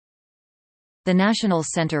The National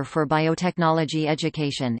Centre for Biotechnology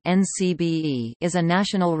Education (NCBE) is a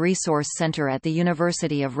national resource centre at the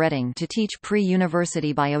University of Reading to teach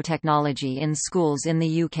pre-university biotechnology in schools in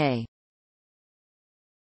the UK.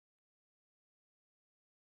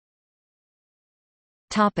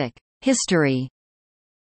 Topic: History.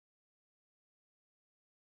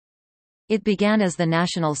 It began as the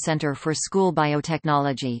National Centre for School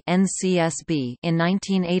Biotechnology (NCSB) in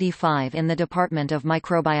 1985 in the Department of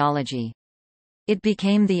Microbiology. It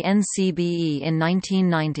became the NCBE in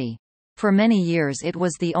 1990. For many years it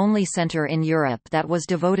was the only centre in Europe that was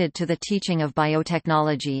devoted to the teaching of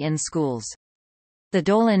biotechnology in schools. The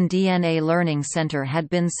Dolan DNA Learning Centre had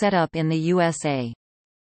been set up in the USA.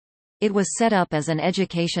 It was set up as an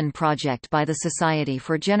education project by the Society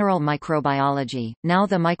for General Microbiology, now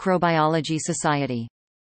the Microbiology Society.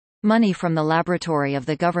 Money from the laboratory of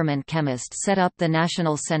the government chemist set up the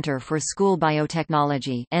National Centre for School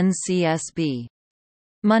Biotechnology (NCSB).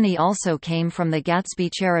 Money also came from the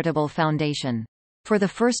Gatsby Charitable Foundation. For the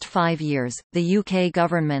first 5 years, the UK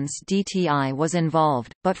government's DTI was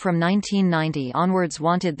involved, but from 1990 onwards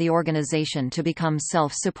wanted the organisation to become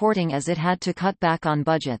self-supporting as it had to cut back on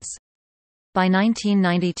budgets. By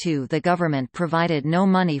 1992 the government provided no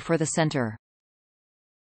money for the centre.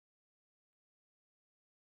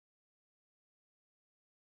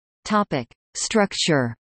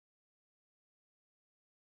 Structure.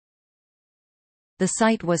 The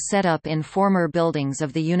site was set up in former buildings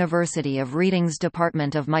of the University of Reading's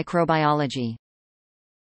Department of Microbiology.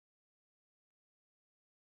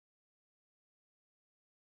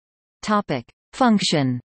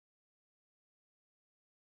 Function.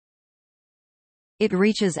 It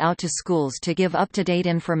reaches out to schools to give up-to-date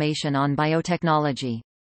information on biotechnology.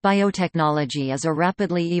 Biotechnology is a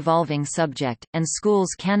rapidly evolving subject, and schools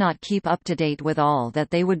cannot keep up to date with all that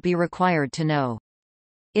they would be required to know.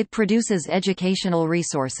 It produces educational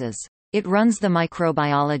resources. It runs the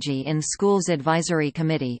Microbiology in Schools Advisory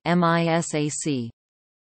Committee (MISAC).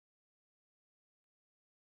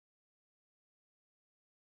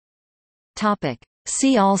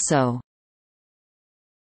 See also: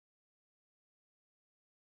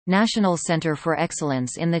 National Centre for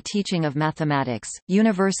Excellence in the Teaching of Mathematics,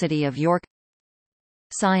 University of York.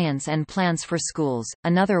 Science and Plants for Schools,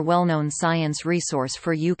 another well-known science resource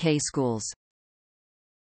for UK schools.